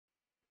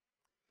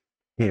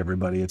Hey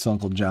everybody, it's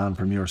Uncle John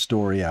from Your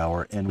Story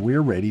Hour, and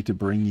we're ready to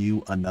bring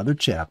you another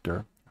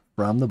chapter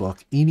from the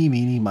book Eeny,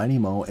 Meeny, Miny,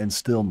 Mo, and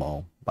Still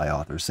Mo by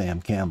author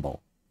Sam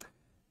Campbell.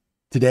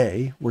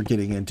 Today, we're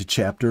getting into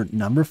chapter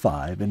number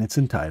 5, and it's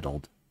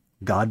entitled,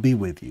 God Be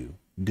With You,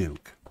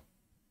 Duke.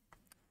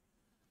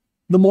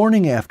 The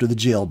morning after the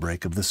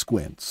jailbreak of the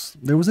Squints,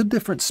 there was a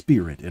different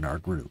spirit in our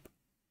group.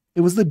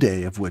 It was the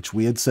day of which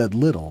we had said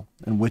little,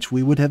 and which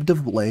we would have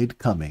delayed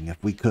coming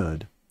if we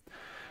could.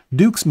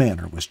 Duke's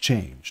manner was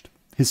changed.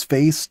 His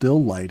face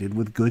still lighted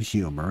with good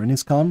humor, and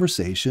his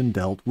conversation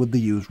dealt with the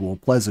usual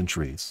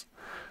pleasantries.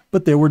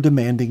 But there were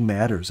demanding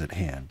matters at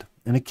hand,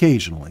 and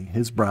occasionally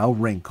his brow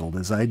wrinkled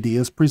as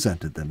ideas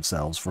presented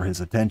themselves for his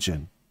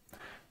attention.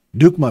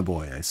 "Duke, my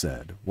boy," I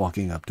said,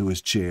 walking up to his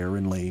chair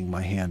and laying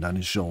my hand on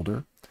his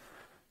shoulder.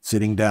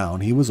 Sitting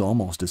down, he was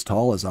almost as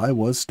tall as I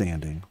was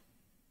standing.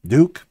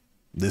 "Duke,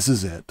 this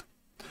is it."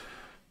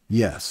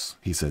 "Yes,"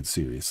 he said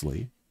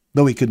seriously,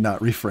 though he could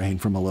not refrain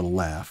from a little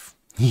laugh.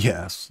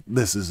 "Yes,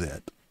 this is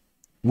it.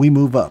 We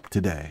move up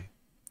today."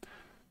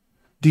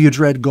 "Do you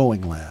dread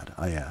going, lad?"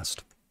 I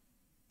asked.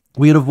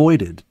 We had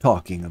avoided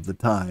talking of the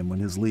time when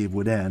his leave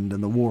would end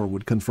and the war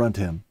would confront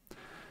him.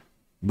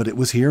 But it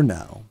was here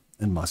now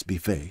and must be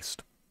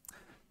faced.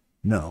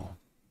 "No,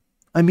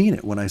 I mean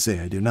it when I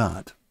say I do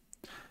not."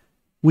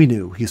 We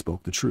knew he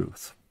spoke the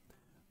truth.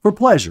 For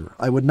pleasure,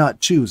 I would not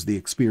choose the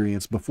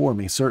experience before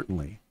me,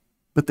 certainly.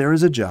 But there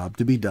is a job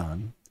to be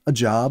done, a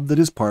job that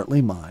is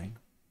partly mine.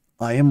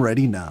 I am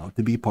ready now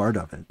to be part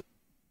of it.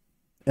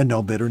 "And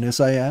no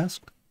bitterness?" I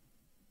asked.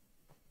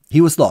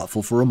 He was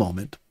thoughtful for a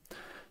moment.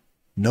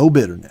 "No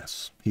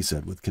bitterness," he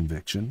said with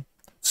conviction.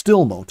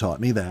 "Stilmo taught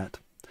me that.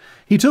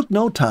 He took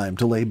no time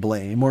to lay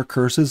blame or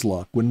curse his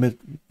luck when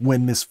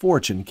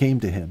misfortune came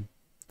to him.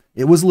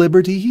 It was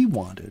liberty he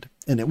wanted,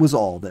 and it was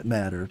all that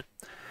mattered.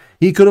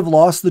 He could have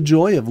lost the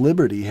joy of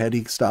liberty had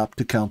he stopped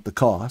to count the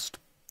cost.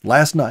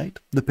 Last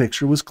night, the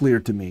picture was clear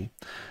to me.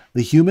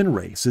 The human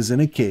race is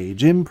in a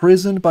cage,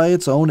 imprisoned by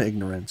its own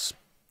ignorance.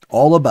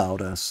 All about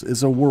us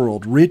is a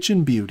world rich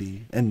in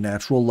beauty and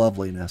natural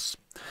loveliness.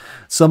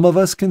 Some of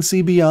us can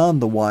see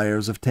beyond the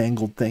wires of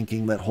tangled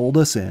thinking that hold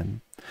us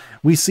in.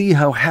 We see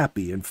how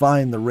happy and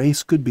fine the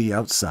race could be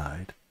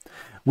outside.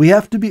 We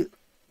have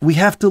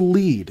to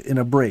lead in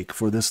a break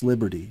for this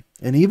liberty,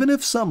 and even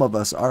if some of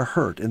us are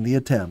hurt in the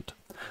attempt,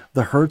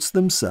 the hurts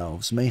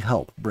themselves may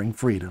help bring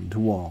freedom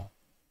to all."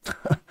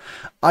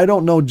 "I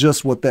don't know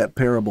just what that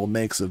parable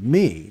makes of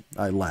me,"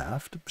 I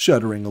laughed,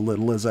 shuddering a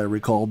little as I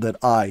recalled that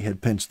I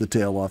had pinched the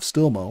tail off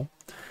Stilmo.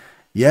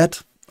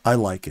 "Yet I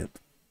like it.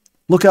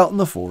 Look out in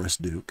the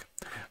forest, Duke.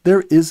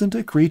 There isn't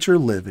a creature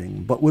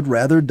living but would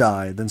rather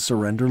die than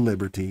surrender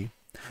liberty.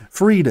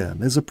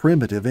 Freedom is a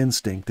primitive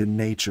instinct in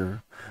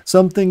nature.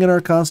 Something in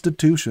our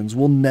constitutions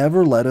will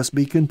never let us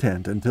be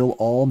content until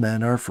all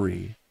men are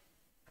free.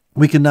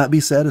 We cannot be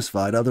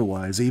satisfied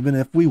otherwise, even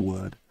if we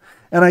would.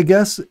 And I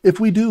guess if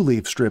we do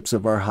leave strips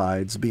of our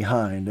hides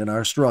behind in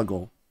our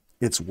struggle,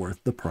 it's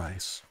worth the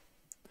price."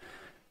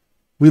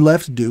 We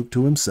left Duke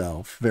to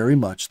himself very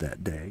much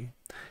that day.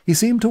 He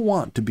seemed to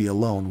want to be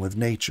alone with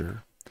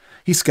nature.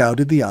 He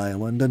scouted the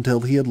island until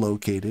he had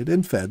located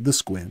and fed the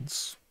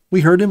squints.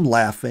 We heard him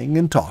laughing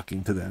and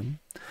talking to them.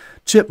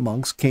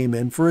 Chipmunks came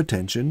in for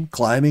attention,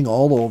 climbing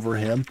all over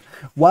him,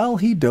 while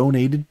he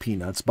donated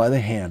peanuts by the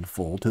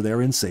handful to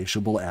their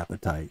insatiable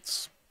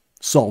appetites.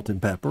 Salt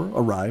and Pepper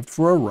arrived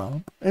for a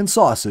romp, and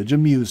Sausage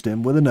amused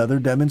him with another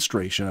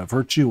demonstration of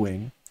her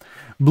chewing.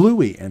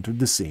 Bluey entered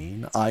the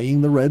scene,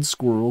 eyeing the red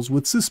squirrels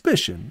with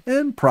suspicion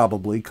and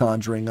probably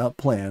conjuring up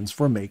plans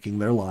for making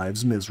their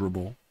lives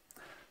miserable.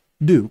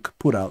 Duke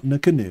put out in a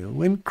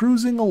canoe, and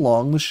cruising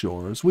along the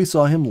shores, we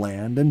saw him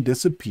land and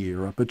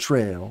disappear up a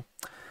trail.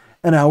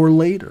 An hour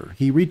later,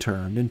 he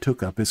returned and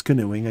took up his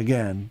canoeing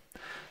again.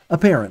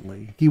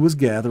 Apparently, he was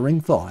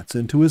gathering thoughts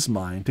into his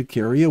mind to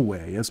carry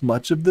away as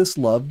much of this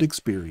loved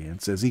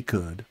experience as he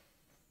could.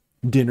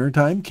 Dinner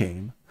time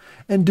came,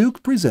 and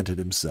Duke presented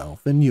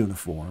himself in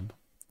uniform.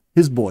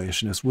 His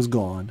boyishness was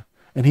gone,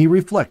 and he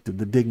reflected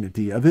the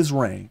dignity of his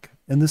rank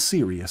and the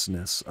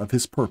seriousness of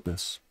his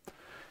purpose.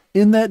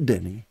 In that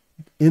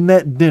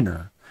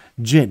dinner,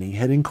 Giny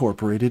had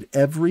incorporated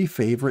every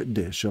favorite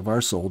dish of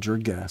our soldier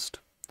guest.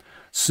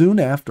 Soon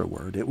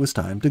afterward, it was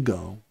time to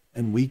go,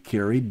 and we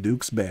carried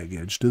Duke's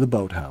baggage to the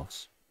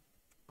boathouse.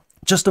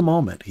 "Just a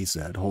moment," he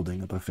said,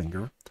 holding up a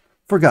finger.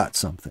 "Forgot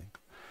something."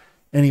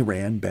 And he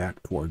ran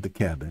back toward the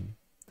cabin.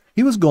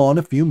 He was gone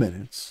a few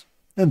minutes,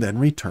 and then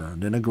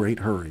returned in a great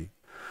hurry.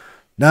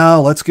 "Now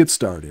let's get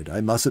started.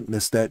 I mustn't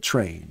miss that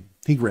train."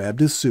 He grabbed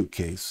his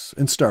suitcase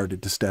and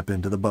started to step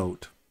into the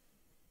boat.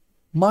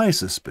 My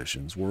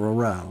suspicions were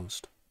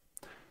aroused.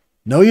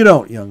 "No, you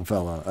don't, young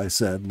fella," I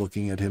said,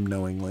 looking at him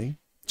knowingly.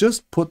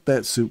 "Just put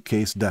that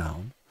suitcase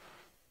down."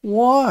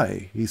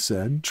 "Why?" he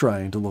said,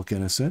 trying to look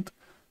innocent.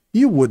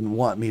 "You wouldn't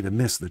want me to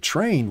miss the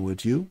train,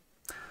 would you?"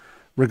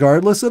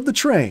 "Regardless of the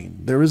train,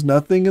 there is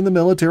nothing in the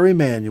military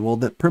manual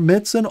that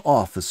permits an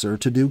officer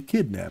to do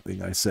kidnapping,"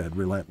 I said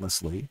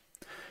relentlessly.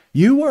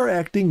 You are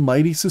acting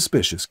mighty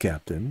suspicious,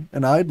 Captain,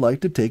 and I'd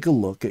like to take a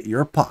look at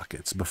your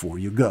pockets before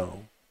you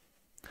go.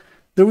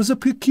 There was a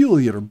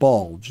peculiar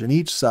bulge in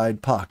each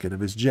side pocket of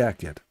his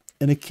jacket,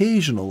 and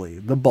occasionally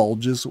the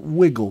bulges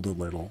wiggled a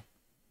little.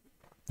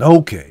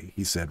 Okay,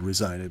 he said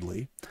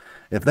resignedly.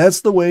 If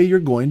that's the way you're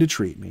going to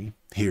treat me,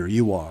 here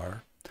you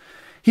are.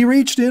 He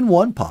reached in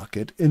one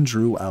pocket and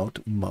drew out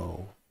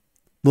Mo.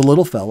 The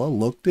little fellow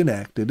looked and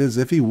acted as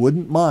if he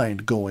wouldn't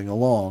mind going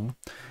along.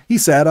 He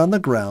sat on the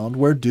ground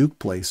where Duke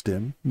placed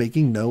him,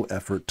 making no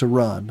effort to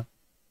run.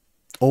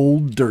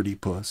 Old dirty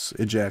puss,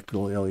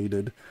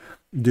 ejaculated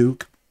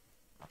Duke.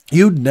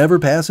 You'd never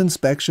pass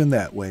inspection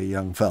that way,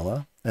 young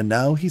fella. And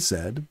now, he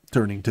said,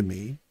 turning to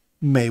me,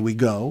 may we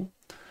go?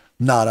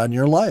 Not on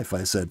your life,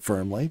 I said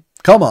firmly.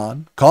 Come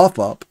on, cough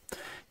up.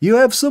 You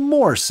have some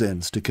more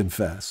sins to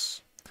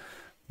confess.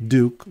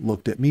 Duke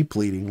looked at me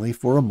pleadingly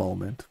for a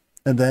moment,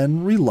 and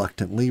then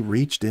reluctantly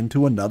reached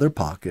into another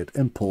pocket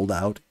and pulled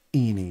out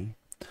Eeny.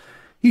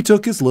 He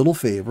took his little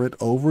favorite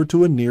over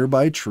to a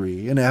nearby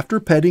tree, and after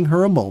petting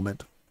her a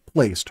moment,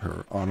 placed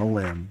her on a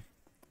limb.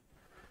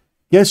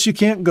 Guess you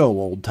can't go,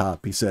 old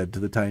top, he said to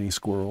the tiny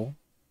squirrel.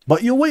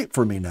 But you'll wait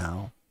for me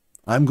now.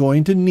 I'm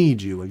going to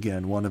need you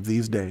again one of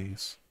these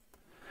days.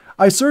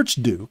 I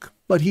searched Duke,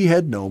 but he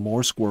had no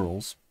more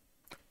squirrels.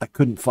 I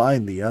couldn't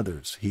find the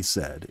others, he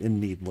said in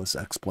needless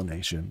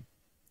explanation.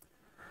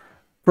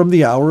 From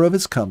the hour of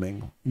his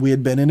coming, we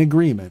had been in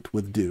agreement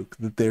with Duke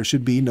that there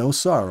should be no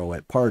sorrow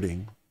at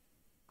parting.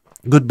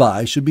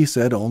 Goodbye should be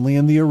said only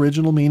in the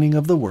original meaning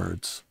of the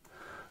words.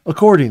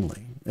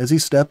 Accordingly, as he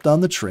stepped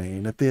on the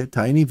train at the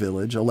tiny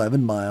village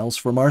 11 miles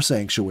from our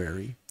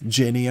sanctuary,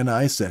 Giny and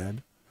I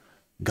said,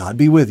 God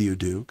be with you,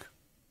 Duke.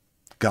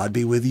 God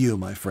be with you,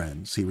 my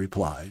friends, he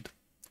replied,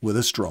 with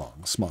a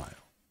strong smile.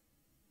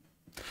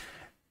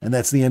 And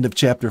that's the end of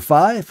Chapter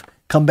 5.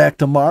 Come back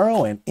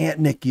tomorrow, and Aunt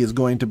Nikki is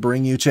going to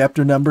bring you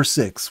Chapter number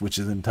 6, which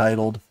is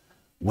entitled,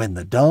 When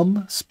the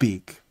Dumb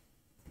Speak.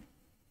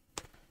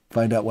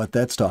 Find out what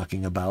that's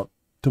talking about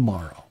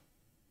tomorrow.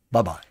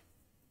 Bye-bye.